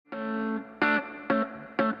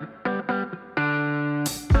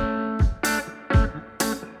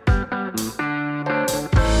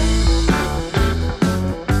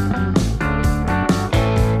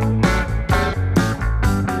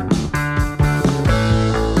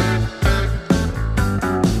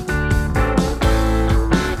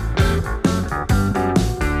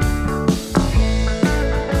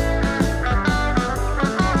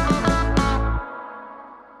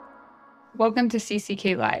Welcome to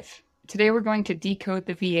CCK Live. Today we're going to decode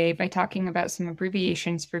the VA by talking about some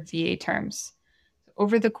abbreviations for VA terms.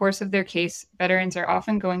 Over the course of their case, veterans are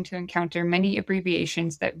often going to encounter many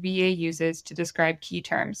abbreviations that VA uses to describe key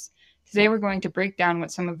terms. Today we're going to break down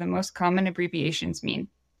what some of the most common abbreviations mean.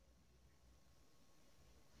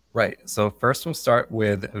 Right. So first we'll start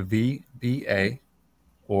with VBA,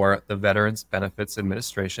 or the Veterans Benefits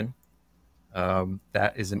Administration.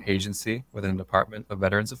 That is an agency within the Department of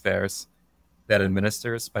Veterans Affairs that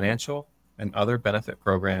administers financial and other benefit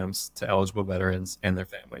programs to eligible veterans and their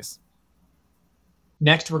families.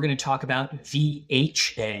 Next, we're going to talk about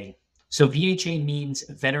VHA. So VHA means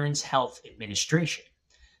Veterans Health Administration.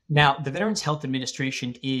 Now, the Veterans Health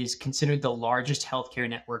Administration is considered the largest healthcare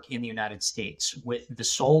network in the United States, with the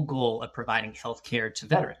sole goal of providing healthcare to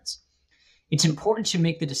veterans. It's important to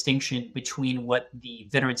make the distinction between what the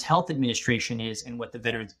Veterans Health Administration is and what the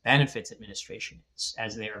Veterans Benefits Administration is,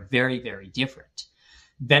 as they are very, very different.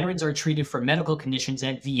 Veterans are treated for medical conditions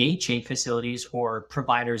at VHA facilities or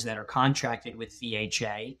providers that are contracted with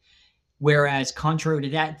VHA, whereas contrary to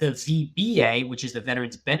that, the VBA, which is the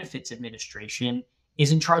Veterans Benefits Administration,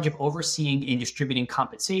 is in charge of overseeing and distributing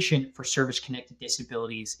compensation for service-connected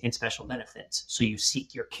disabilities and special benefits. So you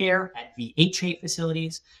seek your care at VHA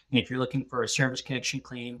facilities, and if you're looking for a service connection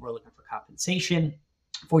claim or looking for compensation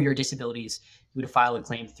for your disabilities, you would file a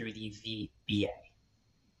claim through the VBA.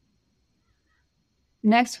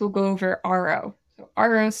 Next, we'll go over RO. So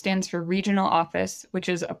RO stands for Regional Office, which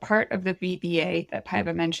is a part of the VBA that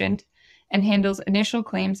Paiva mentioned, and handles initial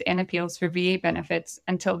claims and appeals for VA benefits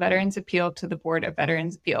until veterans appeal to the Board of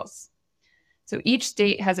Veterans' Appeals. So each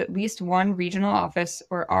state has at least one regional office,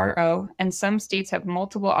 or RO, and some states have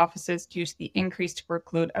multiple offices due to the increased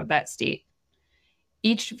workload of that state.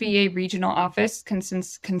 Each VA regional office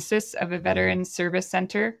consists of a Veterans Service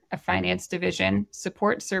Center, a Finance Division,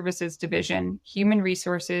 Support Services Division, Human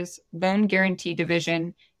Resources, Loan Guarantee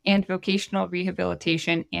Division, and Vocational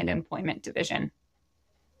Rehabilitation and Employment Division.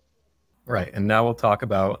 Right. And now we'll talk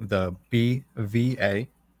about the BVA.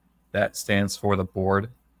 That stands for the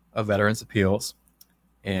Board of Veterans' Appeals.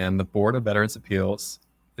 And the Board of Veterans' Appeals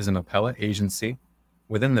is an appellate agency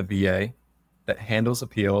within the VA that handles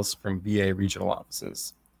appeals from VA regional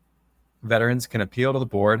offices. Veterans can appeal to the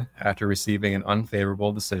board after receiving an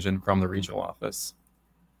unfavorable decision from the regional office.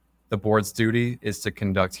 The board's duty is to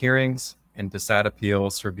conduct hearings and decide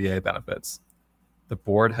appeals for VA benefits. The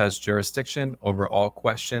board has jurisdiction over all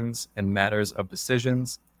questions and matters of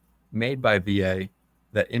decisions made by VA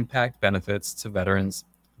that impact benefits to veterans,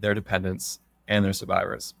 their dependents, and their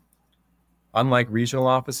survivors. Unlike regional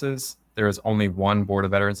offices, there is only one Board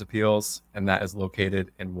of Veterans Appeals, and that is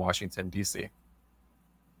located in Washington, D.C.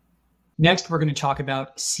 Next, we're going to talk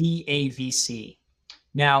about CAVC.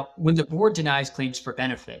 Now, when the board denies claims for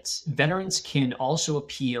benefits, veterans can also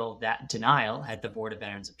appeal that denial at the Board of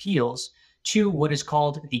Veterans Appeals to what is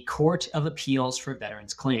called the Court of Appeals for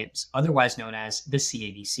Veterans Claims, otherwise known as the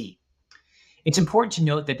CAVC. It's important to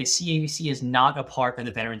note that the CAVC is not a part of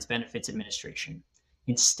the Veterans Benefits Administration.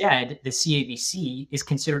 Instead, the CAVC is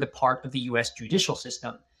considered a part of the U.S. judicial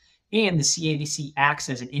system, and the CAVC acts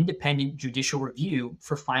as an independent judicial review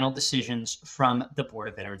for final decisions from the Board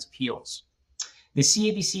of Veterans Appeals. The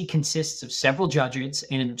CAVC consists of several judges,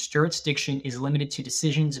 and its jurisdiction is limited to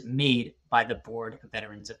decisions made by the Board of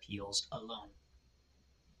Veterans Appeals alone.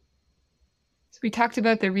 So we talked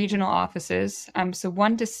about the regional offices. So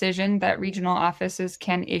one decision that regional offices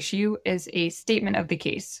can issue is a statement of the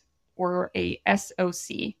case, or a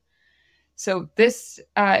SOC. So this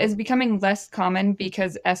is becoming less common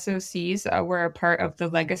because SOCs were a part of the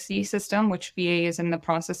legacy system, which VA is in the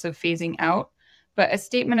process of phasing out. But a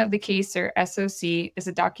statement of the case, or SOC, is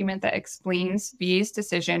a document that explains VA's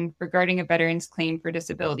decision regarding a veteran's claim for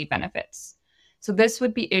disability benefits. So this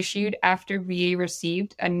would be issued after VA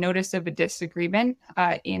received a notice of a disagreement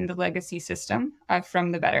in the legacy system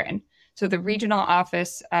from the veteran. So the regional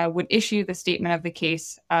office would issue the statement of the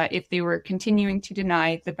case if they were continuing to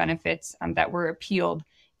deny the benefits that were appealed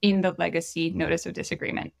in the legacy notice of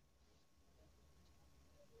disagreement.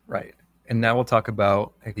 Right. And now we'll talk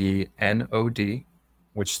about the NOD,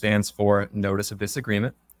 which stands for Notice of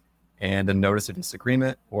Disagreement. And a Notice of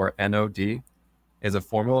Disagreement, or NOD, is a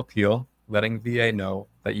formal appeal letting VA know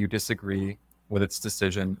that you disagree with its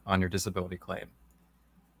decision on your disability claim.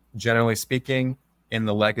 Generally speaking, in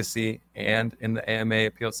the legacy and in the AMA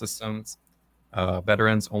appeal systems,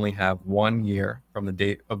 veterans only have 1 year from the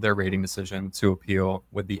date of their rating decision to appeal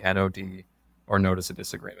with the NOD, or Notice of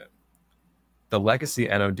Disagreement. The legacy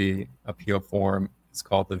NOD appeal form is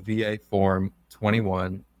called the VA Form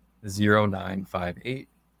 210958,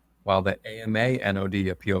 while the AMA NOD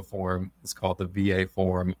appeal form is called the VA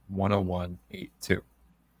Form 10182.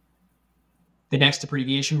 The next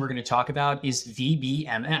abbreviation we're going to talk about is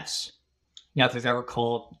VBMS. Now, if you've ever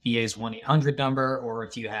called VA's 1-800 number, or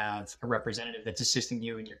if you have a representative that's assisting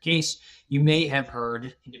you in your case, you may have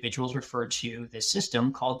heard individuals refer to this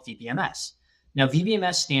system called VBMS. Now,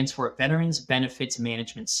 VBMS stands for Veterans Benefits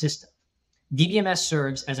Management System. VBMS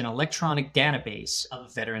serves as an electronic database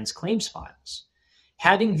of veterans' claims files.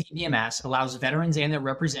 Having VBMS allows veterans and their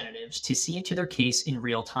representatives to see into their case in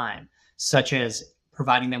real time, such as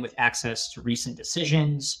providing them with access to recent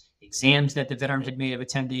decisions, exams that the veteran may have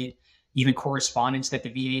attended, even correspondence that the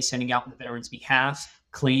VA is sending out on the veteran's behalf,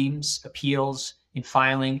 claims, appeals, and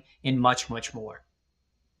filing, and much, much more.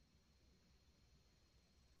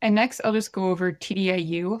 And next, I'll just go over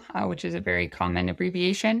TDIU, which is a very common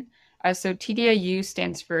abbreviation. So TDIU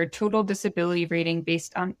stands for Total Disability Rating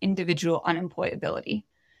Based on Individual Unemployability.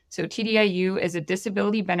 So TDIU is a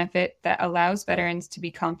disability benefit that allows veterans to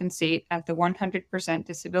be compensated at the 100%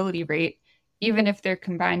 disability rate, even if their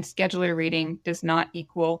combined scheduler rating does not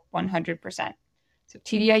equal 100%. So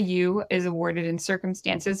TDIU is awarded in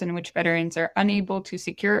circumstances in which veterans are unable to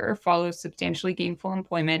secure or follow substantially gainful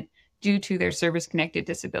employment due to their service-connected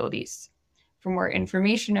disabilities. For more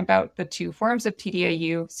information about the two forms of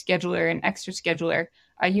TDIU, scheduler and extra scheduler,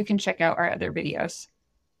 you can check out our other videos.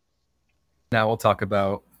 Now we'll talk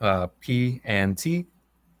about P&T.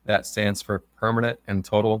 That stands for Permanent and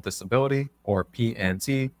Total Disability, or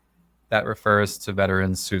P&T. That refers to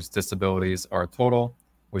veterans whose disabilities are total,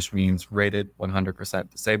 which means rated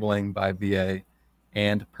 100% disabling by VA,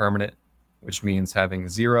 and permanent, which means having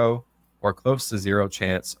zero or close to zero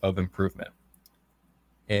chance of improvement.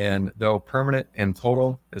 And though permanent and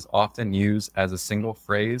total is often used as a single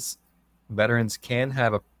phrase, veterans can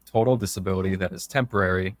have a total disability that is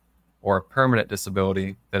temporary or a permanent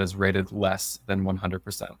disability that is rated less than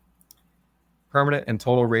 100%. Permanent and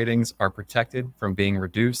total ratings are protected from being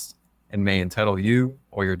reduced and may entitle you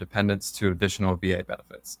or your dependents to additional VA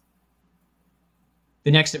benefits.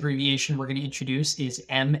 The next abbreviation we're going to introduce is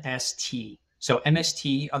MST. So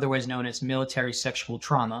MST, otherwise known as military sexual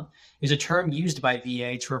trauma, is a term used by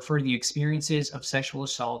VA to refer to the experiences of sexual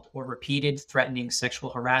assault or repeated threatening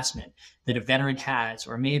sexual harassment that a veteran has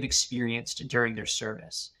or may have experienced during their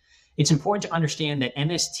service. It's important to understand that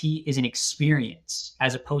MST is an experience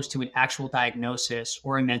as opposed to an actual diagnosis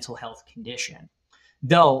or a mental health condition.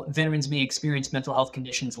 Though veterans may experience mental health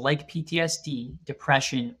conditions like PTSD,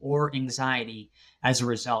 depression, or anxiety as a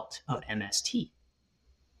result of MST.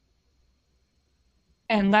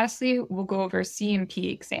 And lastly, we'll go over C&P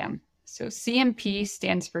exam. So C&P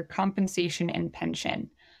stands for compensation and pension.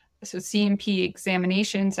 So C&P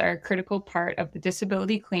examinations are a critical part of the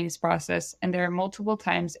disability claims process, and there are multiple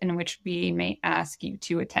times in which VA may ask you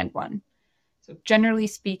to attend one. So generally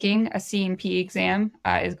speaking, a C&P exam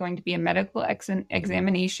is going to be a medical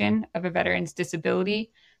examination of a veteran's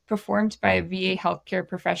disability performed by a VA healthcare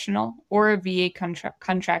professional or a VA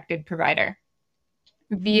contracted provider.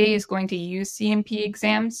 VA is going to use C&P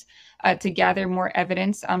exams to gather more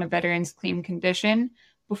evidence on a veteran's claim condition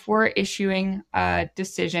before issuing a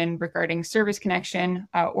decision regarding service connection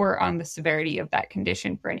or on the severity of that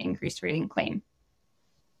condition for an increased rating claim.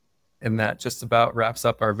 And that just about wraps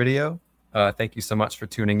up our video. Thank you so much for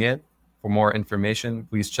tuning in. For more information,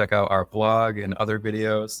 please check out our blog and other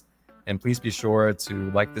videos. And please be sure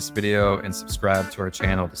to like this video and subscribe to our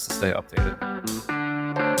channel just to stay updated.